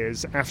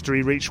 years after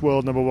he reached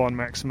world number one,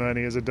 Max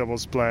Mirny, as a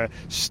doubles player.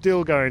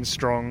 Still going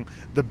strong.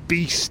 The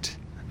beast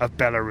of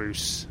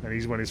Belarus, and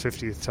he's won his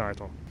 50th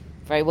title.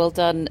 Very well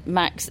done,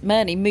 Max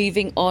Mirny.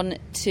 Moving on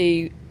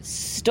to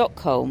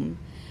Stockholm,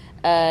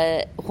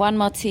 Juan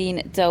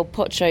Martín del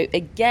Potro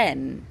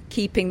again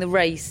keeping the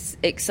race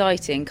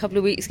exciting. A couple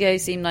of weeks ago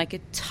seemed like a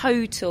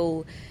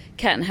total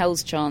cat and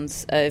hell's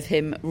chance of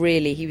him,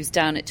 really. He was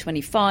down at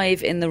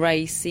 25 in the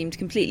race, seemed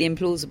completely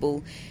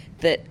implausible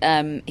that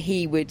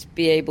he would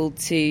be able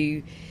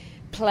to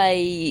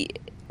play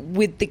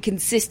with the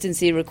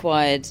consistency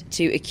required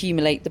to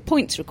accumulate the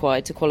points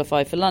required to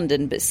qualify for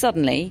London. But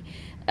suddenly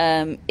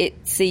it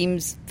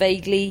seems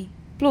vaguely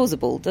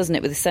plausible, doesn't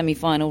it, with a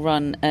semi-final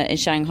run in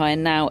Shanghai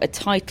and now a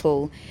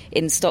title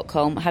in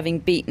Stockholm, having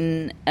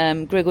beaten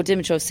Grigor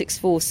Dimitrov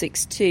 6-4,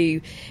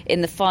 6-2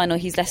 in the final.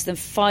 He's less than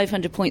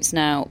 500 points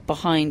now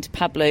behind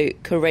Pablo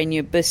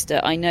Carreño Busta.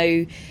 I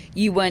know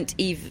you weren't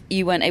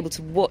able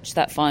to watch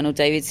that final,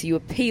 David, so you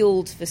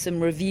appealed for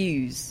some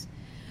reviews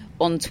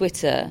on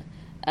Twitter.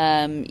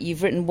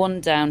 You've written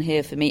one down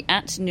here for me,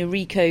 at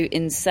Noriko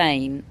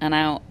Insane, and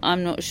now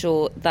I'm not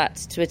sure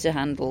that Twitter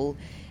handle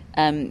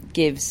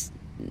gives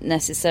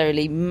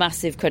necessarily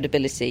massive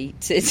credibility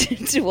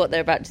to what they're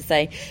about to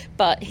say,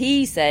 but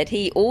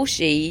he or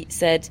she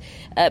said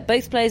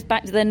both players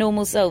back to their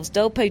normal selves.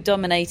 Delpo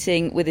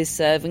dominating with his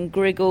serve and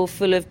Grigor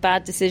full of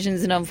bad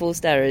decisions and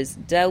unforced errors.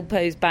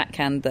 Delpo's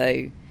backhand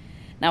though.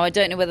 Now I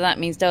don't know whether that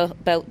means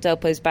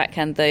Delpo's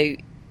backhand though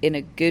in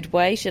a good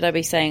way. Should I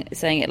be saying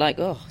it like,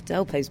 oh,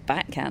 Delpo's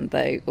backhand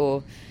though,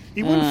 or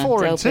he won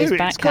 4-2. He's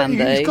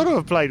got to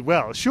have played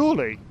well,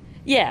 surely.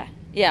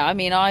 Yeah, I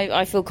mean,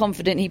 I feel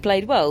confident he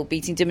played well,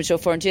 beating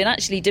Dimitrov 4-2. And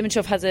actually,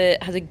 Dimitrov has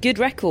a good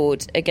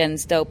record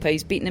against Delpo.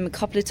 He's beaten him a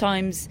couple of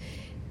times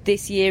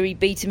this year. He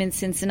beat him in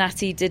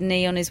Cincinnati, didn't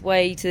he, on his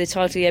way to the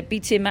title? Yeah,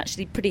 beat him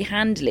actually pretty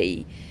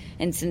handily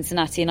in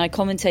Cincinnati. And I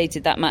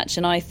commentated that match,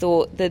 and I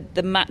thought that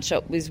the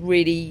matchup was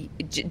really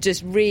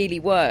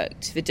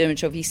worked for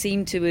Dimitrov. He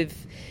seemed to have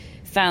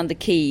found the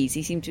keys.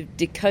 He seemed to have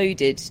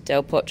decoded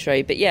Del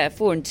Potro. But yeah,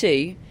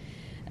 4-2.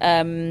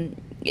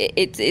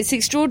 It's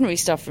extraordinary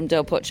stuff from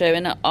Del Potro,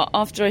 and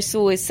after I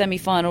saw his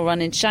semi-final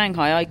run in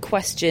Shanghai, I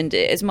questioned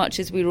it. As much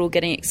as we were all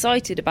getting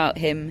excited about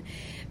him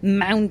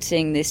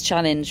mounting this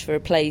challenge for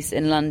a place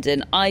in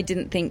London, I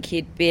didn't think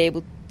he'd be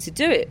able to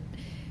do it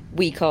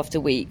week after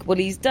week. Well,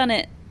 he's done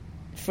it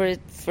for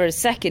a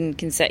second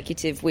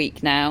consecutive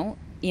week now.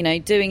 You know,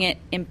 doing it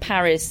in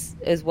Paris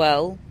as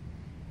well,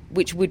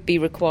 which would be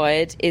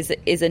required, is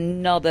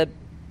another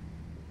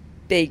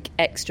big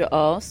extra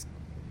ask.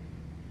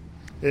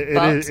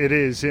 It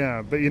is,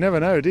 yeah. But you never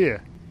know, do you?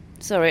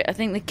 Sorry, I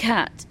think the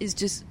cat is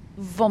just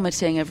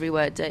vomiting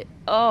everywhere.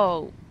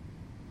 Oh,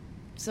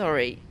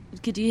 sorry.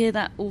 Could you hear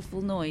that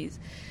awful noise?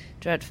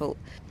 Dreadful.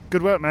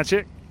 Good work,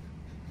 Magic.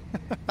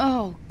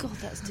 Oh, God,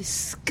 that's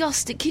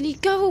disgusting. Can you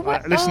go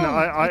away? Listen,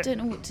 I don't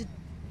know what to...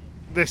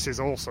 This is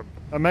awesome.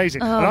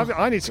 Amazing. And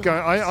I need to go.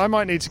 I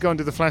might need to go and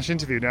do the flash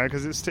interview now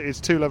because it's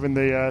 2-love in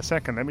the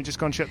second. Let me just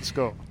go and check the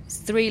score. It's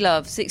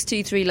 3-love, 6-2,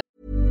 3-love.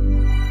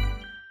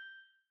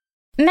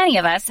 Many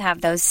of us have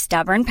those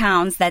stubborn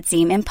pounds that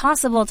seem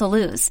impossible to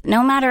lose,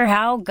 no matter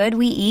how good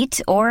we eat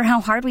or how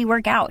hard we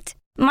work out.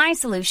 My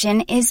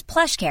solution is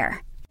PlushCare.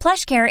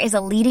 PlushCare is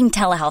a leading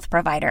telehealth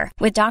provider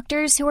with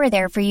doctors who are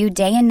there for you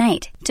day and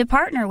night to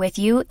partner with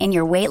you in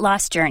your weight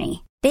loss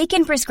journey. They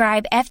can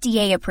prescribe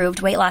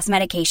FDA-approved weight loss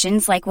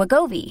medications like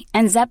Wegovy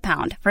and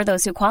Zepbound for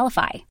those who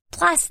qualify.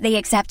 Plus, they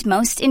accept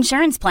most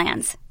insurance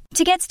plans.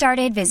 To get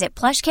started, visit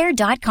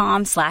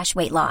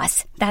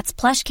plushcare.com/weightloss. That's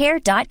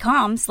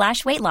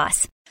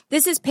plushcare.com/weightloss.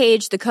 This is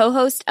Paige, the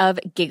co-host of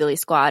Giggly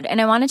Squad, and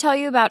I want to tell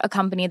you about a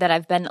company that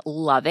I've been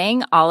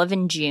loving, Olive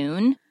 &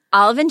 June.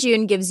 Olive &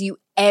 June gives you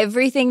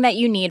everything that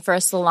you need for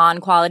a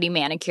salon-quality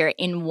manicure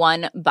in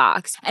one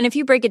box. And if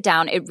you break it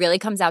down, it really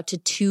comes out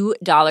to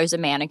 $2 a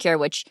manicure,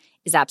 which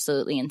is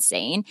absolutely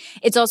insane.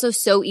 It's also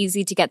so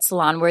easy to get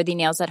salon-worthy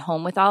nails at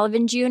home with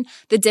Olive & June.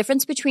 The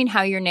difference between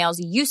how your nails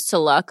used to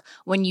look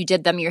when you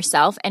did them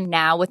yourself and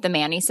now with the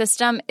Mani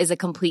system is a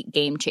complete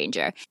game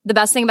changer. The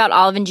best thing about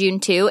Olive & June,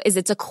 too, is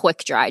it's a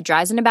quick dry.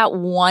 Dries in about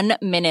 1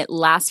 minute,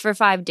 lasts for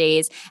 5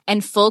 days,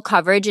 and full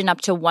coverage in up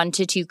to 1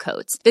 to 2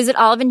 coats. Visit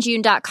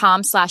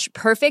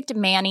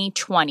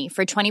oliveandjune.com/perfectmani20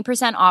 for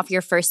 20% off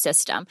your first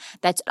system.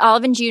 That's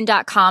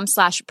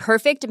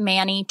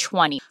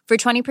oliveandjune.com/perfectmani20 for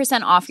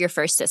 20% off your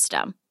first system.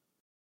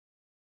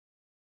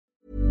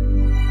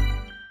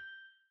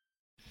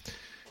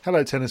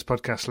 Hello, Tennis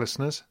Podcast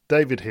listeners.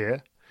 David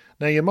here.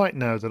 Now, you might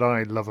know that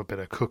I love a bit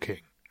of cooking,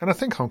 and I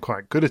think I'm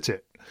quite good at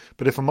it.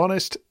 But if I'm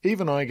honest,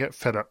 even I get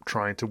fed up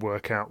trying to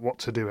work out what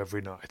to do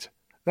every night.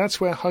 That's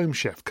where Home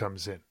Chef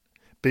comes in.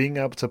 Being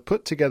able to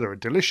put together a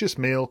delicious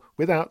meal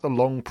without the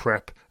long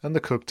prep and the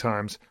cook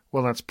times,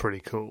 well, that's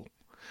pretty cool.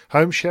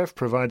 Home Chef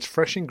provides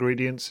fresh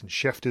ingredients and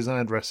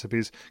chef-designed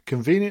recipes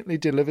conveniently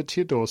delivered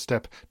to your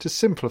doorstep to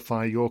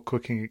simplify your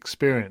cooking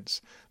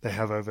experience. They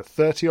have over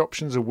 30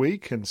 options a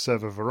week and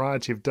serve a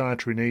variety of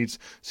dietary needs,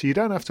 so you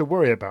don't have to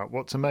worry about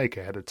what to make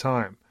ahead of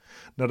time.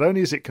 Not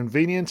only is it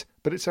convenient,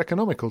 but it's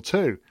economical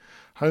too.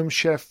 Home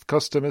Chef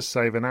customers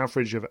save an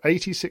average of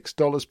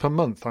 $86 per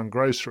month on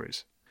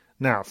groceries.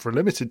 Now, for a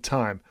limited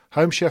time,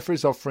 Home Chef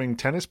is offering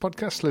Tennis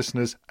Podcast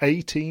listeners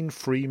 18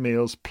 free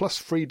meals plus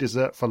free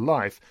dessert for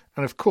life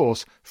and, of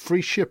course,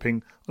 free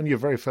shipping on your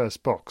very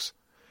first box.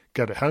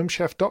 Go to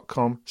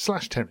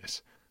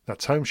homechef.com/tennis.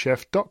 That's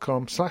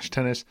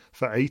homechef.com/tennis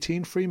for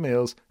 18 free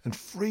meals and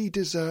free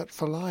dessert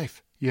for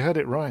life. You heard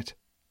it right.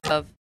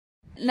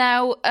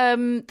 Now,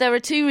 there are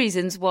 2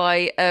 reasons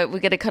why we're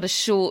going to cut a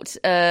short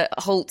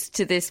halt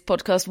to this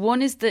podcast.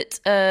 One is that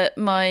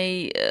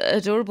my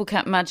adorable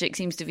cat Magic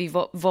seems to be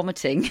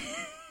vomiting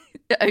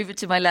over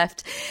to my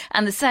left.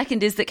 And the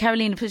second is that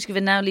Karolina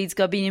Pliskova now leads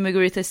Garbiñe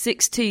Muguruza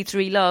 6-2,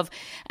 3-love.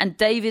 And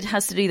David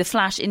has to do the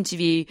flash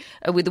interview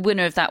with the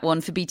winner of that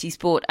one for BT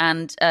Sport.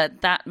 And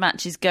that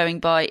match is going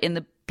by in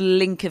the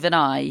blink of an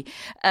eye.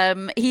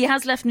 He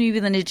has left me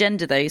with an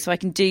agenda, though, so I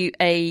can do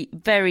a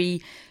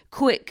very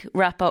quick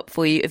wrap up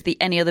for you of the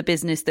any other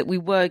business that we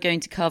were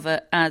going to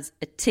cover as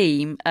a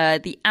team.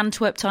 The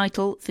Antwerp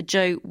title for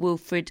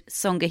Jo-Wilfried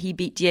Tsonga. He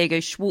beat Diego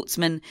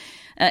Schwartzman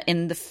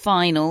in the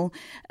final.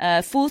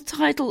 Fourth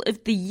title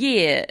of the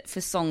year for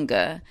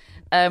Tsonga,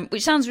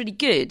 which sounds really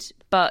good.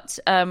 But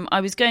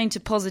I was going to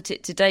posit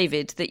it to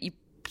David that you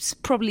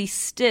probably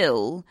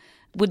still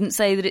wouldn't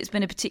say that it's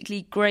been a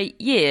particularly great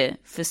year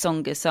for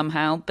Tsonga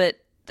somehow. But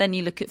then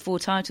you look at 4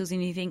 titles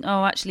and you think,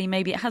 oh, actually,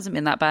 maybe it hasn't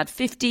been that bad.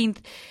 15th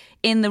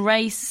in the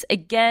race.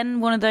 Again,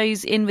 one of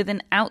those in with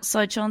an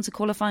outside chance of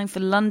qualifying for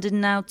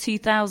London now.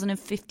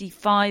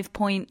 2,055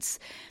 points.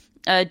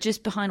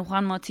 Just behind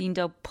Juan Martín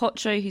del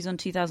Potro, who's on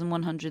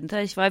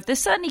 2,135. They're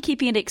certainly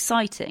keeping it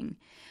exciting,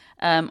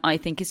 I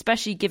think,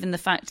 especially given the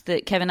fact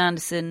that Kevin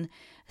Anderson,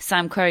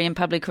 Sam Querrey and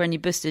Pablo Carreño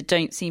Busta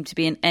don't seem to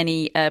be in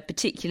any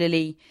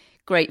particularly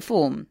great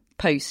form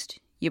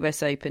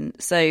post-US Open.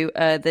 So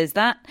there's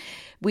that.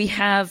 We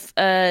have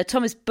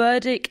Thomas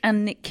Berdych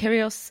and Nick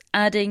Kyrgios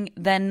adding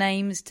their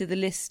names to the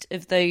list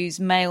of those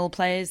male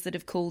players that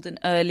have called an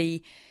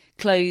early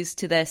close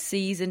to their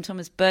season.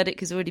 Thomas Berdych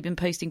has already been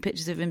posting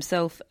pictures of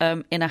himself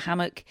in a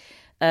hammock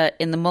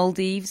in the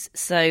Maldives,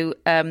 so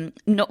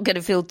not going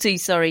to feel too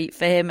sorry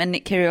for him. And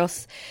Nick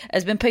Kyrgios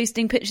has been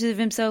posting pictures of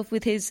himself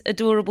with his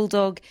adorable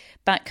dog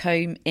back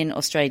home in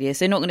Australia,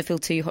 so not going to feel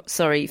too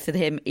sorry for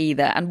him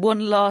either. And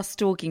one last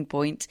talking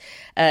point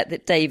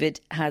that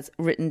David has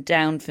written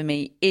down for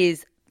me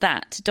is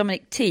that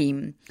Dominic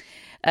Thiem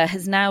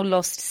has now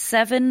lost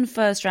 7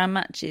 first-round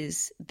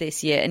matches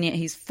this year, and yet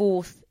he's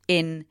 4th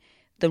in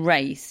the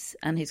race.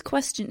 And his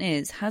question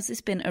is, has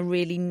this been a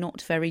really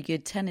not very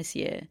good tennis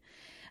year?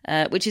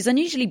 Which is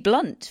unusually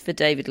blunt for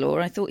David Law.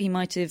 I thought he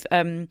might have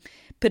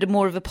put a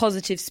more of a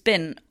positive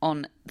spin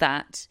on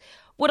that.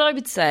 What I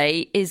would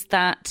say is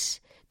that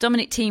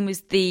Dominic Thiem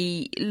was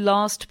the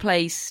last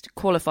placed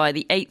qualifier,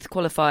 the 8th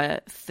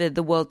qualifier for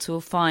the World Tour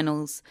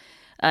Finals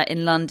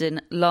in London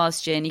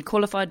last year. And he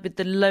qualified with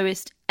the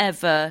lowest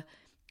ever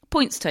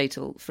points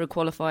total for a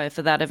qualifier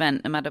for that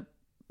event, no matter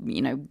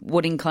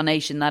what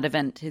incarnation that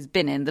event has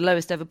been in, the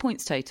lowest ever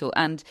points total.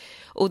 And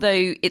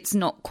although it's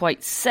not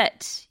quite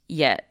set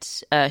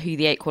yet who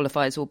the 8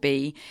 qualifiers will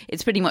be,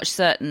 it's pretty much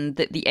certain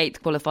that the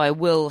 8th qualifier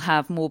will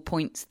have more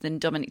points than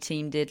Dominic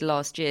Thiem did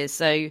last year.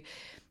 So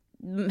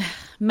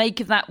make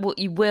of that what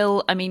you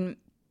will. I mean,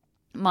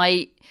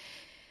 my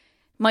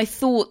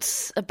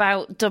thoughts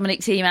about Dominic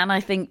Thiem, and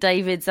I think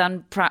David's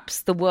and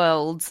perhaps the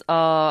world's,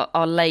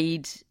 are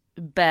laid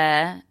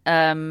bare.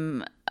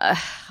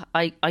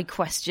 I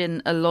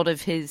question a lot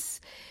of his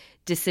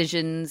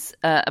decisions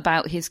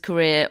about his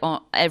career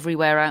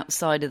everywhere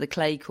outside of the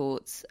clay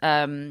courts.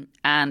 And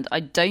I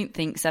don't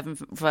think 7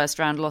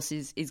 first-round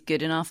losses is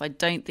good enough. I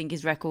don't think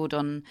his record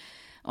on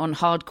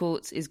hard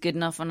courts is good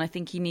enough, and I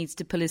think he needs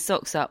to pull his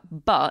socks up.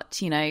 But,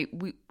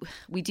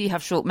 we do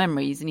have short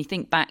memories, and you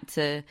think back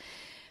to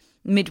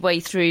midway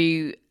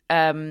through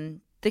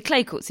the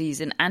clay court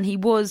season, and he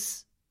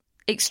was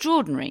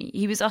extraordinary.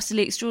 He was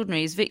utterly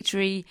extraordinary. His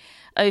victory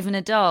over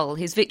Nadal,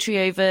 his victory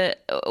over,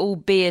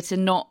 albeit a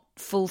not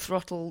full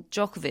throttle,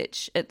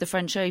 Djokovic at the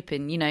French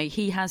Open.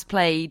 He has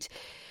played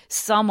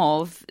some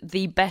of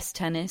the best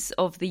tennis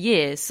of the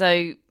year.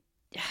 So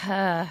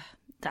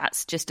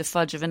that's just a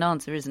fudge of an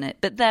answer, isn't it?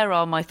 But there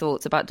are my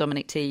thoughts about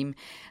Dominic Thiem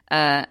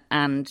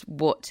and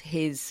what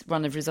his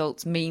run of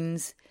results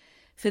means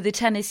for the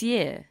tennis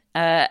year.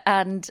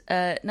 And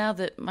now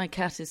that my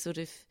cat is sort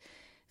of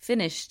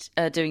finished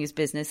doing his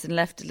business and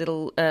left a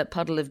little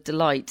puddle of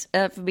delight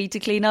for me to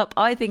clean up,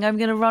 I think I'm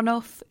going to run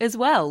off as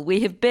well.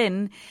 We have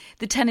been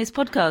the Tennis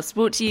Podcast,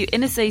 brought to you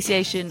in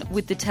association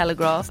with The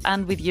Telegraph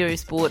and with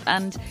Eurosport,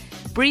 and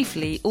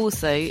briefly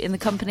also in the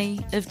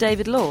company of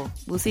David Law.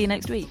 We'll see you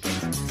next week.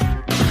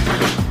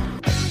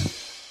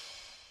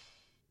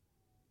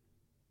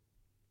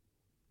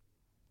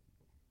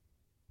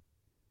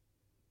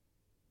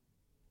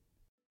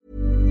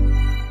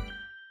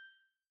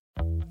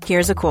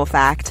 Here's a cool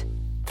fact.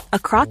 A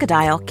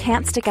crocodile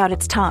can't stick out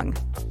its tongue.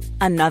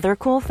 Another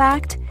cool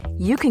fact,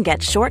 you can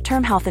get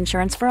short-term health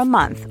insurance for a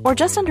month or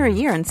just under a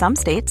year in some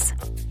states.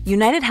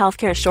 United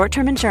Healthcare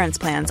short-term insurance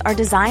plans are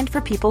designed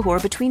for people who are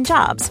between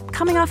jobs,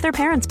 coming off their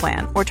parents'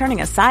 plan, or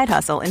turning a side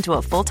hustle into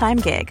a full-time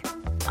gig.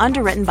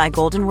 Underwritten by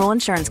Golden Rule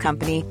Insurance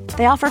Company,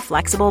 they offer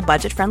flexible,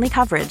 budget-friendly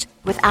coverage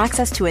with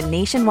access to a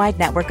nationwide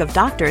network of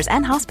doctors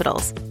and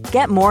hospitals.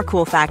 Get more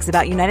cool facts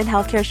about United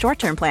Healthcare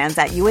short-term plans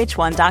at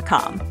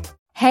uh1.com.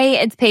 Hey,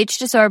 it's Paige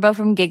DeSorbo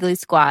from Giggly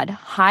Squad.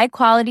 High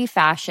quality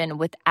fashion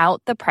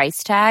without the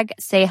price tag.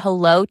 Say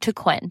hello to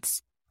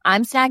Quince.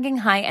 I'm snagging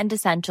high-end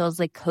essentials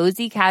like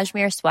cozy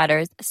cashmere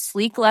sweaters,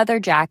 sleek leather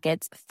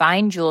jackets,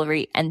 fine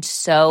jewelry, and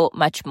so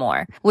much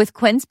more. With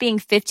Quince being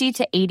 50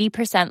 to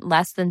 80%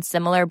 less than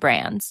similar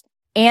brands.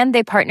 And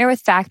they partner with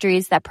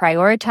factories that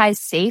prioritize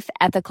safe,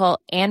 ethical,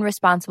 and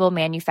responsible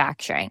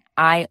manufacturing.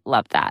 I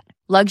love that.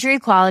 Luxury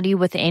quality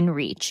within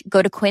reach.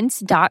 Go to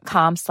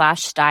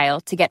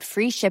quince.com/style to get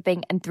free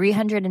shipping and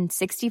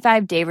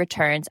 365-day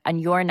returns on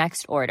your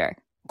next order.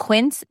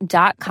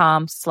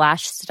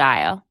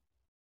 Quince.com/style.